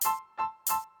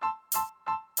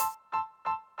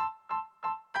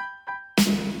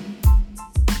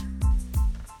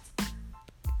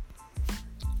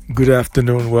Good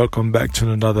afternoon. Welcome back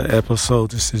to another episode.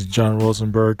 This is John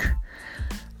Rosenberg,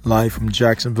 live from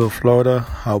Jacksonville, Florida.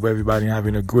 Hope everybody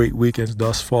having a great weekend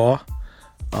thus far.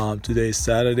 Today is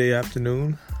Saturday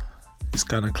afternoon. It's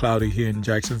kind of cloudy here in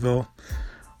Jacksonville.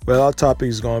 Well, our topic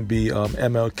is going to be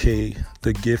MLK,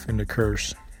 the gift and the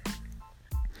curse.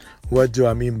 What do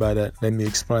I mean by that? Let me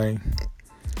explain.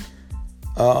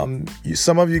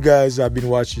 Some of you guys have been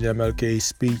watching MLK's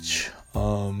speech.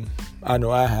 I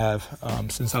know I have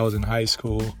since I was in high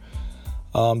school.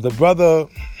 The brother,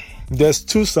 there's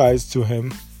two sides to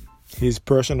him. His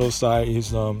personal side,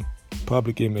 his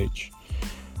public image.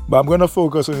 But I'm going to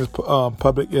focus on his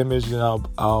public image, and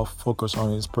I'll focus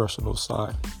on his personal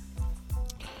side.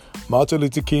 Martin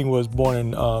Luther King was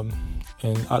born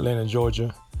in Atlanta,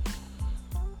 Georgia.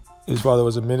 His father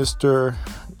was a minister.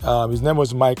 His name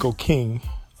was Michael King.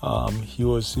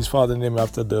 His father named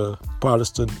after the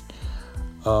Protestant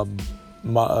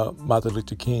Martin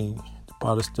Luther King, the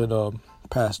Protestant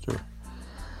pastor.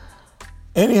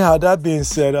 Anyhow, that being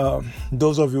said,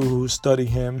 those of you who study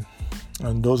him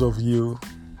and those of you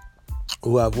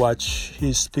who have watched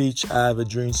his speech, I Have a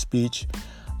Dream speech,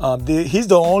 he's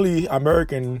the only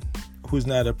American who's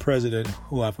not a president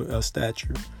who have a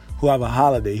statue, who have a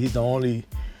holiday. He's the only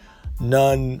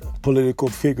non-political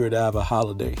figure to have a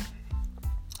holiday.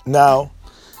 Now,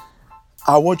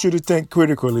 I want you to think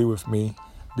critically with me,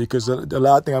 because a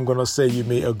lot of things I'm going to say you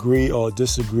may agree or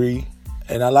disagree.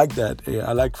 And I like that.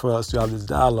 I like for us to have this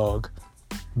dialogue,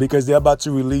 because they're about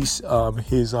to release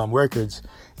his records,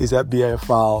 his FBI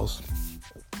files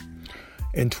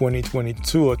in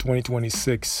 2022 or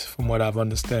 2026, from what I've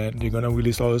understand. They're going to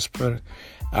release all this.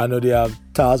 I know they have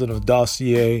thousands of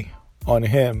dossier on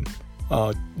him,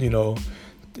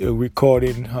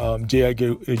 recording J.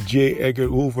 Edgar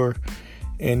Hoover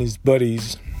and his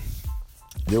buddies.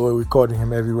 They were recording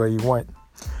him everywhere he went.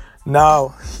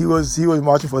 Now, he was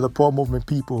marching for the Poor Movement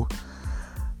people.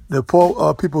 The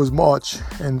Poor People's March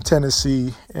in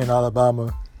Tennessee and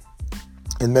Alabama,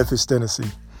 in Memphis, Tennessee.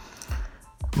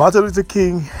 Martin Luther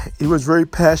King, he was very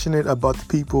passionate about the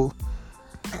people.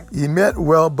 He meant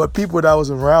well, but people that was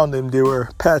around him, they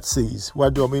were patsies.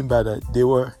 What do I mean by that? They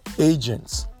were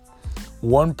agents.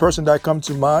 One person that comes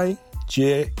to mind,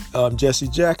 Jesse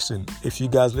Jackson. If you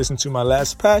guys listen to my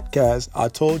last podcast, I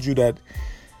told you that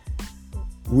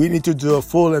we need to do a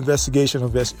full investigation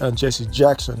of Jesse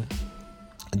Jackson.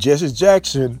 Jesse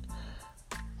Jackson,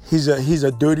 he's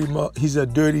a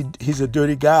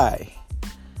dirty guy.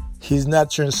 He's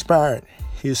not transparent.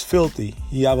 He's filthy.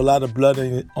 He have a lot of blood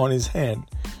on his hand.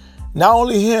 Not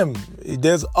only him,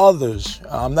 there's others.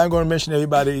 I'm not going to mention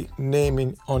everybody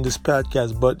naming on this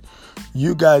podcast, but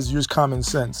you guys use common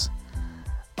sense.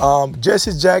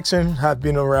 Jesse Jackson had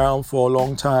been around for a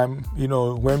long time.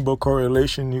 Rainbow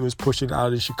Correlation, he was pushing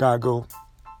out of Chicago.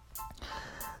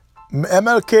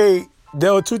 MLK,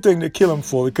 there were two things to kill him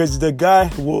for, because the guy,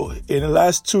 in the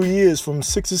last 2 years, from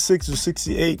 66 to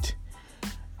 68,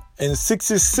 in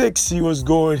 66,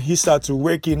 he started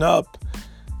waking up,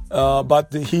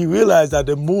 but he realized that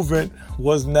the movement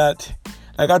was not,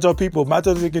 like I told people,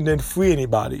 Martin Luther King didn't free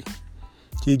anybody.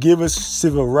 He gave us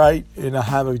civil right in a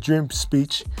Have a Dream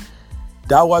speech.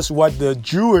 That was what the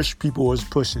Jewish people was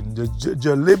pushing.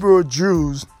 The liberal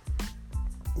Jews,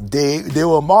 they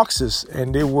were Marxists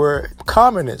and they were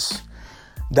communists.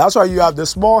 That's why you have the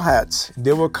small hats.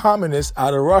 They were communists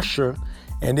out of Russia,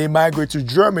 and they migrated to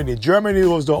Germany. Germany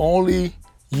was the only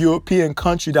European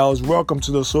country that was welcome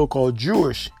to the so-called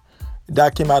Jewish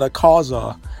that came out of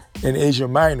Khazar in Asia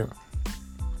Minor.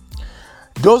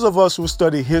 Those of us who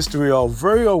study history are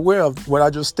very aware of what I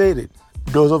just stated.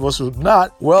 Those of us who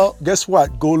not, well, guess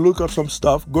what? Go look up some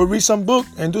stuff. Go read some book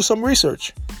and do some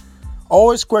research.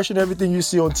 Always question everything you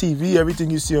see on TV,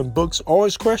 everything you see on books.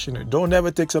 Always question it. Don't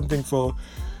ever take something for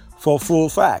full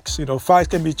facts. Facts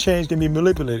can be changed, can be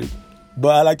manipulated.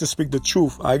 But I like to speak the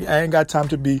truth. I ain't got time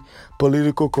to be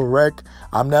political correct.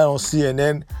 I'm not on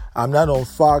CNN. I'm not on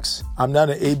Fox. I'm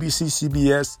not on ABC,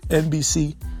 CBS,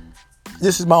 NBC.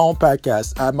 This is my own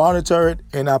podcast. I monitor it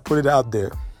and I put it out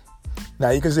there. Now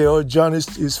you can say, "Oh, John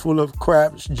is full of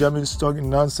crap. John is talking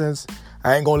nonsense.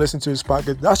 I ain't gonna listen to his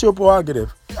podcast." That's your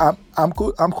prerogative. I'm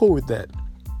cool. I'm cool with that.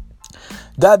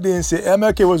 That being said,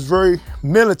 MLK was very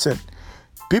militant.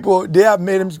 People, they have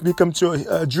made him become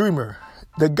a dreamer.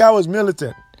 The guy was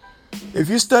militant. If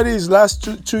you study his last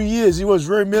two years, he was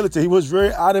very militant. He was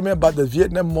very adamant about the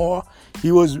Vietnam War.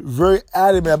 He was very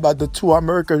adamant about the two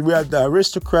Americas. We had the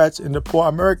aristocrats and the poor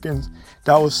Americans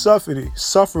that was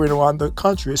suffering around the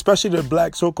country, especially the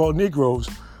black so-called Negroes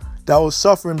that was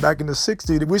suffering back in the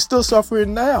 60s. We're still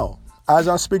suffering now as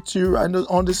I speak to you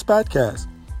on this podcast.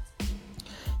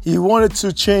 He wanted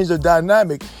to change the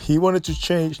dynamic. He wanted to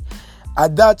change.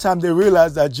 At that time, they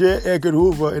realized that J. Edgar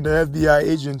Hoover and the FBI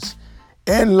agents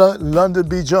and Lyndon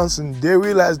B. Johnson, they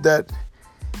realized that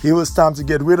it was time to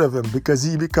get rid of him because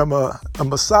he became a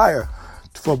messiah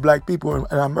for black people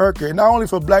in America. And not only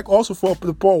for black, also for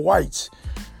the poor whites.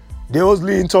 They was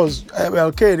leaning towards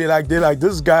MLK. They like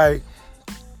this guy,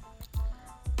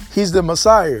 he's the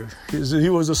messiah. He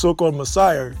was a so-called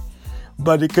messiah.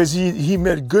 But because he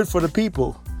made good for the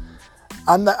people.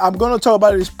 I'm going to talk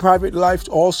about his private life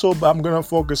also, but I'm going to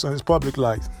focus on his public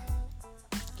life.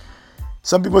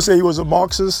 Some people say he was a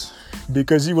Marxist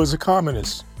because he was a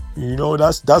communist. You know,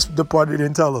 that's the part they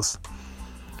didn't tell us.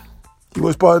 He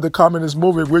was part of the communist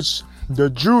movement, which the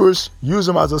Jews used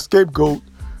him as a scapegoat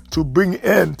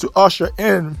to usher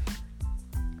in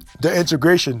the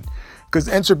integration. Because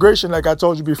integration, like I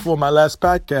told you before, my last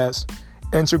podcast,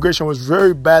 integration was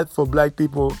very bad for black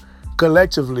people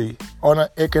collectively on an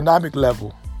economic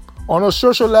level, on a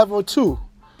social level too.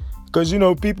 Because, you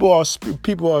know,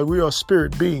 we are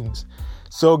spirit beings.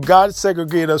 So God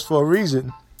segregated us for a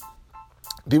reason.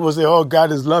 People say, oh,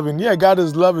 God is loving. Yeah, God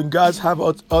is loving. God have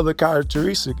other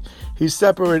characteristics. He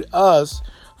separated us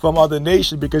from other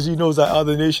nations because he knows that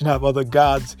other nations have other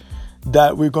gods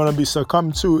that we're going to be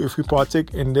succumb to if we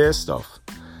partake in their stuff.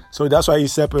 So that's why he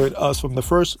separated us from the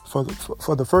first for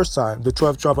the first time, the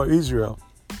 12th tribe of Israel.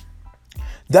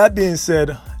 That being said,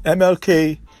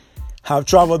 MLK have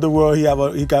traveled the world.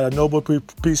 He got a Nobel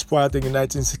Peace Prize, I think, in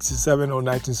 1967 or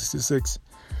 1966.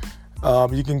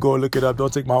 You can go look it up.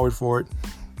 Don't take my word for it.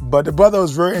 But the brother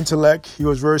was very intellect. He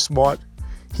was very smart.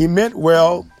 He meant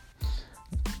well.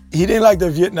 He didn't like the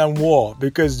Vietnam War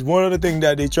because one of the things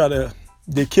that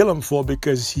they kill him for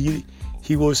because he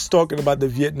was talking about the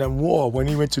Vietnam War. When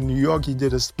he went to New York, he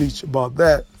did a speech about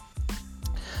that.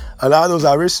 A lot of those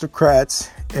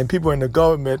aristocrats and people in the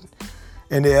government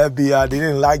and the FBI, they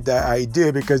didn't like that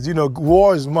idea because, you know,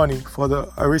 war is money for the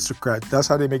aristocrats. That's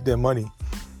how they make their money.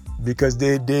 Because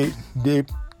they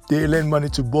lend money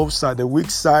to both sides, the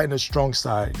weak side and the strong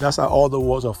side. That's how all the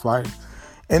wars are fighting.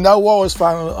 And that war was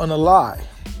fighting on a lie.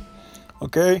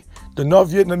 Okay? The North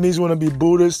Vietnamese want to be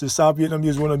Buddhists. The South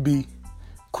Vietnamese want to be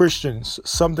Christians.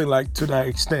 Something like to that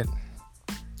extent.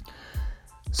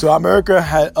 So America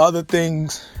had other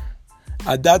things.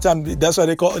 At that time, that's why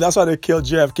they killed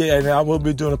JFK. And I will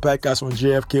be doing a podcast on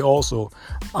JFK also.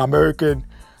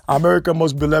 America's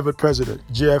most beloved president,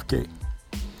 JFK.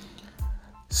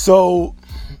 So,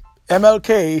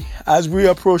 MLK, as we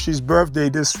approach his birthday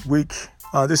this week,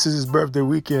 this is his birthday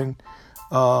weekend,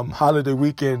 holiday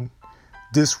weekend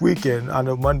this weekend. I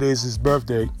know Monday is his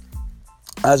birthday.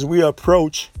 As we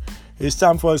approach, it's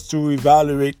time for us to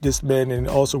evaluate this man and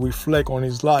also reflect on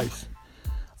his life.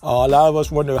 A lot of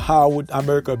us wonder how would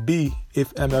America be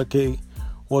if MLK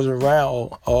was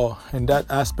around, or in that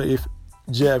aspect, if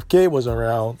JFK was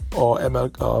around, or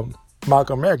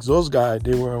Malcolm X, those guys,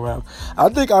 they were around. I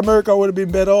think America would have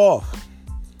been better off.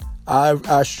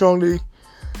 I strongly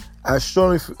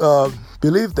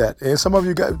believe that, and some of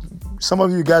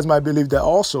you guys might believe that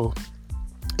also.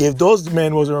 If those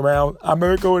men wasn't around,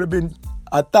 America would have been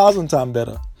 1,000 times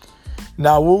better.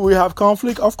 Now, will we have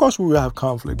conflict? Of course we will have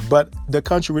conflict, but the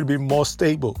country will be more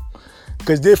stable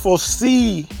because they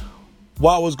foresee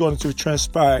what was going to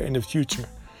transpire in the future.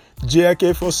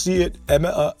 JFK foresee it,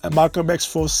 Malcolm X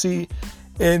foresee,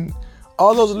 and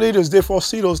all those leaders, they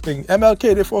foresee those things.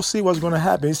 MLK, they foresee what's going to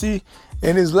happen. You see,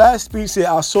 in his last speech, he said,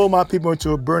 I sold my people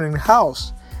into a burning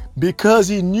house because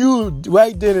he knew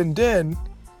right then and then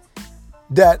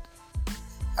that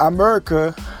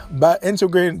America, by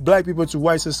integrating black people to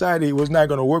white society, was not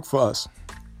going to work for us.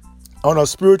 On a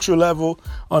spiritual level,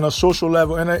 on a social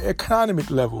level, and an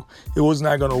economic level, it was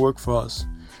not going to work for us.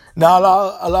 Now,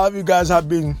 a lot of you guys have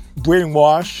been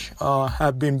brainwashed,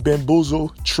 have been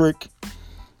bamboozled, tricked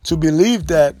to believe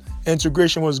that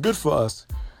integration was good for us.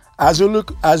 As you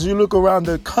look around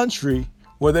the country,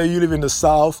 whether you live in the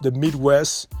South, the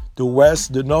Midwest, the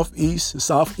West, the Northeast, the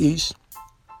Southeast,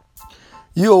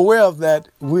 you're aware of that.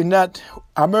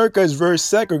 America is very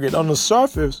segregated. On the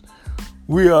surface,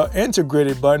 we are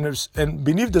integrated, but and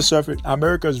beneath the surface,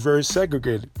 America is very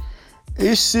segregated.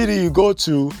 Each city you go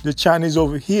to, the Chinese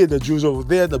over here, the Jews over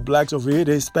there, the blacks over here,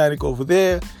 the Hispanic over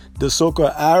there, the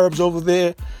so-called Arabs over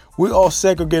there, we all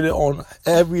segregated on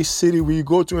every city we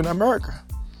go to in America.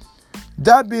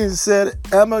 That being said,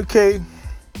 MLK,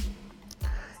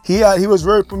 he was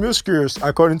very promiscuous,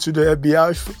 according to the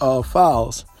FBI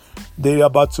files. They're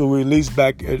about to release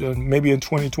back, maybe in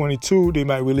 2022, they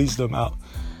might release them out.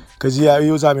 Because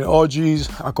he was having orgies,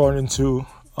 according to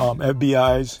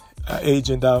FBI's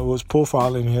agent that was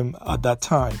profiling him at that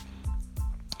time.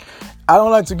 I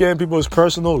don't like to get in people's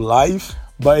personal life,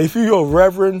 but if you're a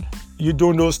reverend, you're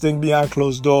doing those things behind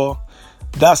closed door,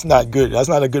 that's not good. That's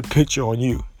not a good picture on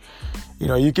you. You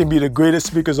know, you can be the greatest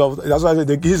speakers of. That's why I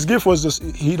said his gift was just.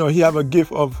 He have a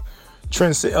gift of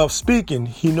speaking.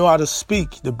 He know how to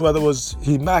speak. The brother was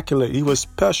immaculate. He was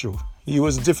special. He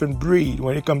was a different breed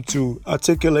when it comes to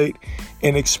articulate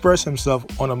and express himself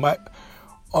on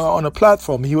a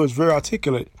platform. He was very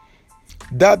articulate.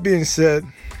 That being said,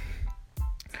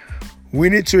 we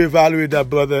need to evaluate that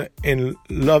brother and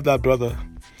love that brother.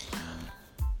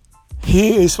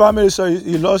 His family, so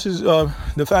he lost his.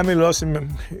 The family lost him.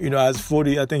 You know, as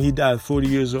 40. I think he died at 40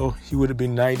 years old. He would have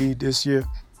been 90 this year.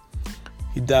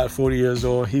 He died at 40 years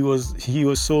old. He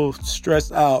was so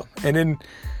stressed out. And then,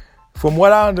 from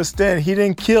what I understand, he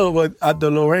didn't kill at the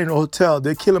Lorraine Hotel.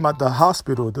 They killed him at the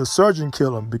hospital. The surgeon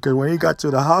killed him because when he got to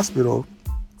the hospital,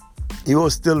 he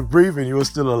was still breathing. He was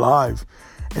still alive.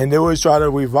 And they always try to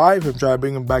revive him, try to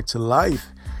bring him back to life.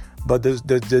 But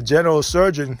the general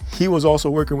surgeon, he was also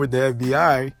working with the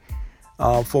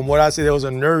FBI. From what I said, there was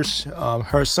a nurse.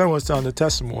 Her son was telling the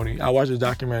testimony. I watched a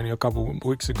documentary a couple of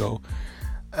weeks ago.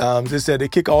 They said they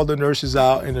kick all the nurses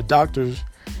out and the doctors,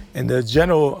 and the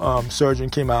general surgeon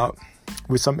came out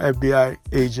with some FBI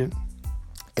agent,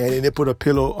 and then they put a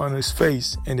pillow on his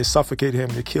face and they suffocated him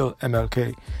to kill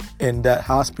MLK in that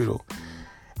hospital.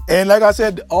 And like I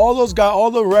said, all those guys, all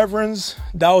the reverends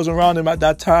that was around him at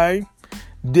that time,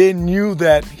 they knew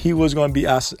that he was going to be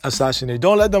assassinated.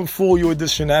 Don't let them fool you with the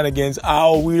shenanigans.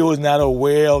 We was not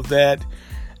aware of that.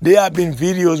 There have been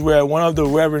videos where one of the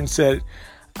reverends said,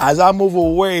 as I move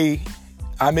away,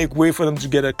 I make way for them to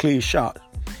get a clear shot.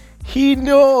 He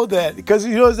knew that because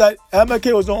he knows that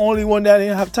MLK was the only one that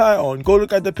didn't have tie on. Go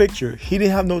look at the picture. He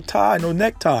didn't have no tie, no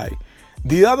necktie.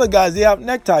 The other guys, they have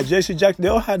necktie. Jesse Jackson, they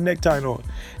all had necktie on.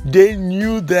 They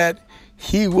knew that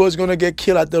he was going to get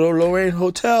killed at the Lorraine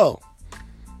Hotel.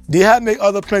 They had made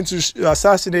other plans to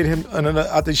assassinate him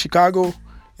at the Chicago,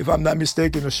 if I'm not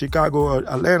mistaken, or Chicago or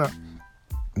Atlanta,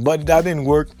 but that didn't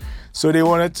work. So they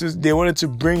wanted to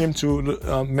bring him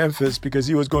to Memphis because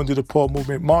he was going to the Paul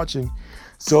movement marching.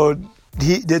 So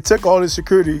they took all the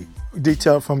security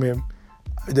detail from him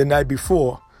the night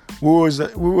before. We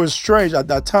was strange at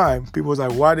that time. People was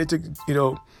like, why they took,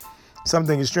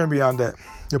 something is strange beyond that.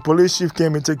 The police chief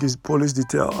came and took his police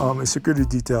detail, his security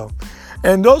detail.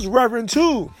 And those reverend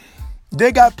too,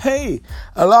 they got paid.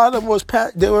 A lot of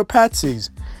them they were patsies.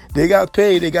 They got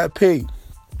paid. They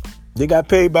got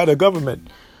paid by the government.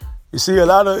 You see,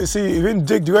 even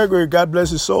Dick Gregory, God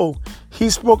bless his soul, he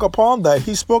spoke upon that.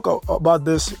 He spoke about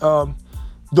this.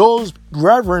 Those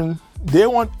reverend, they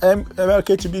want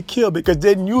MLK to be killed because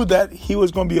they knew that he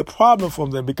was going to be a problem for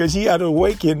them because he had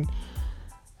awakened,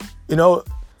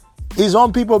 his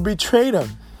own people betrayed him.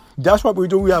 That's what we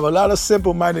do. We have a lot of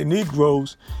simple-minded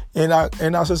Negroes in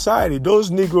our society.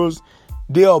 Those Negroes,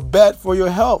 they are bad for your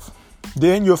health.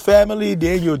 They're in your family.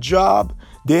 They're in your job.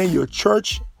 They're in your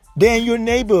church. They're in your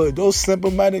neighborhood. Those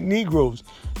simple-minded Negroes,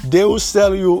 they will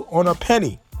sell you on a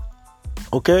penny.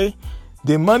 Okay?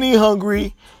 They're money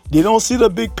hungry. They don't see the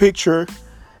big picture.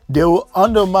 They will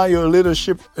undermine your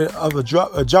leadership of a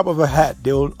drop of a hat.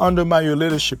 They will undermine your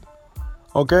leadership.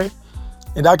 Okay?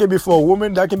 And that can be for a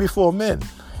woman. That can be for men.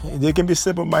 They can be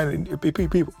simple-minded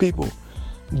people.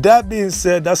 That being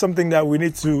said, that's something that we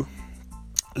need to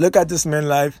look at this man's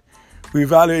life,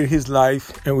 reevaluate his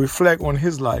life, and reflect on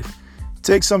his life.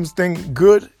 Take something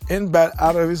good and bad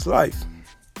out of his life.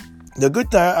 The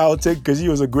good thing I'll take, because he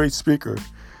was a great speaker,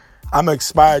 I'm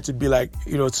inspired to be like,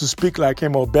 to speak like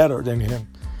him or better than him.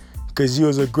 Because he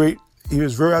was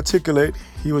very articulate.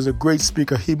 He was a great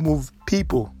speaker. He moved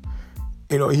people.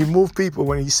 He moved people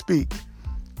when he speak.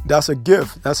 That's a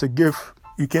gift. That's a gift.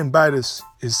 You can't buy this.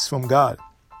 It's from God.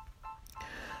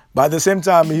 But at the same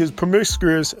time, he was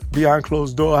promiscuous behind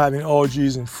closed door, having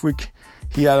orgies and freak.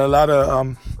 He had a lot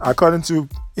of, according to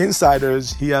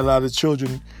insiders, he had a lot of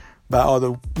children by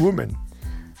other women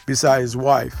besides his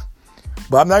wife.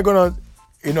 But I'm not going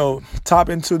to, tap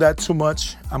into that too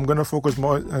much. I'm going to focus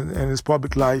more in his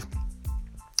public life.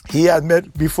 He had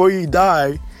met, before he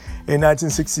died in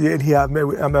 1968, he had met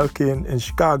with MLK in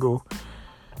Chicago.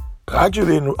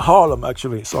 Actually, in Harlem,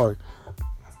 sorry.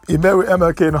 He met with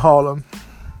MLK in Harlem,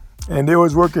 and they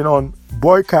was working on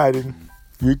boycotting.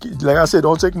 Like I said,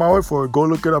 don't take my word for it. Go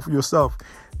look it up for yourself.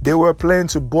 They were planning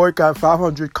to boycott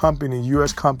 500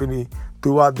 U.S. company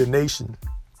throughout the nation.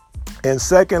 And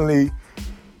secondly,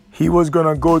 he was going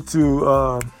to go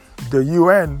to the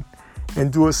UN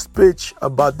and do a speech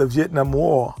about the Vietnam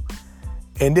War.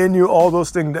 And they knew all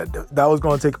those things that was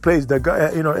going to take place. The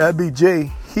guy,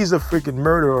 LBJ, he's a freaking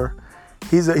murderer.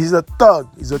 He's a thug.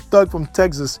 He's a thug from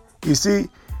Texas. You see,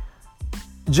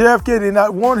 JFK did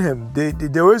not want him.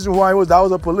 The reason why that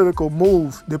was a political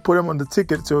move. They put him on the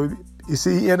ticket. So, you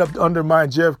see, he ended up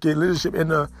undermining JFK leadership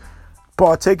in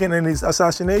partaking in his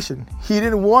assassination. He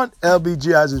didn't want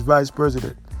LBJ as his vice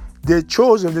president. They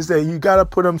chose him. They said, you got to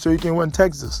put him so he can win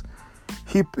Texas.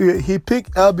 He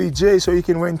picked LBJ so he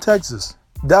can win Texas.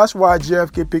 That's why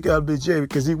JFK picked LBJ,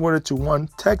 because he wanted to win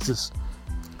Texas.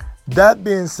 That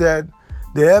being said,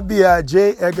 the FBI,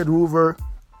 J. Edgar Hoover,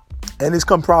 and his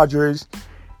compadres,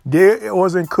 they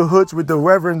was in cahoots with the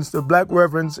reverends, the black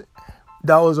reverends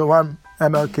that was around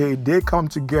MLK. They come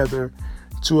together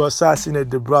to assassinate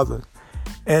the brother.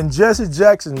 And Jesse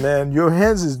Jackson, man, your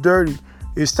hands is dirty.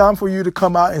 It's time for you to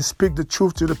come out and speak the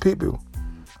truth to the people.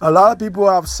 A lot of people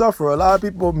have suffered. A lot of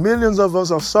people, millions of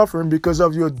us are suffering because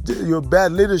of your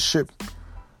bad leadership.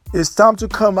 It's time to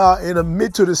come out and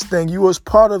admit to this thing. You was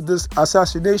part of this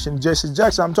assassination. Jesse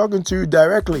Jackson, I'm talking to you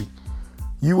directly.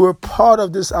 You were part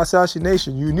of this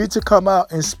assassination. You need to come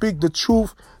out and speak the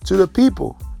truth to the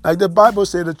people. Like the Bible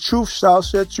said, the truth shall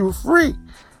set you free.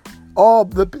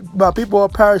 My people are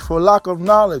perished for lack of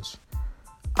knowledge.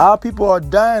 Our people are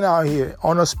dying out here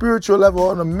on a spiritual level,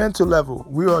 on a mental level.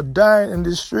 We are dying in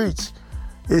the streets.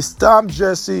 It's time,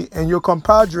 Jesse, and your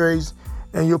compadres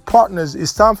and your partners,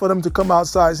 it's time for them to come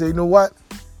outside and say, you know what?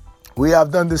 We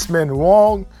have done this man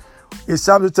wrong. It's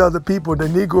time to tell the people, the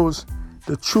Negroes,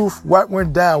 the truth, what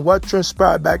went down, what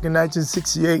transpired back in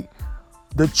 1968.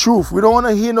 The truth. We don't want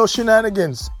to hear no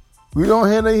shenanigans. We don't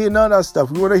want to hear none of that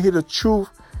stuff. We want to hear the truth.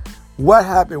 What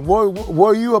happened?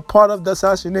 Were you a part of the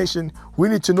assassination? We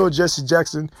need to know, Jesse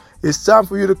Jackson. It's time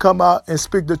for you to come out and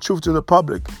speak the truth to the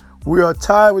public. We are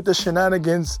tired with the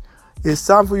shenanigans. It's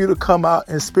time for you to come out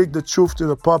and speak the truth to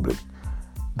the public.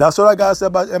 That's all I got to say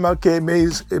about MLK.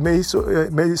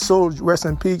 May his soul rest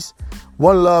in peace.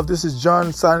 One love. This is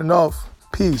John signing off.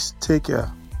 Peace. Take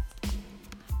care.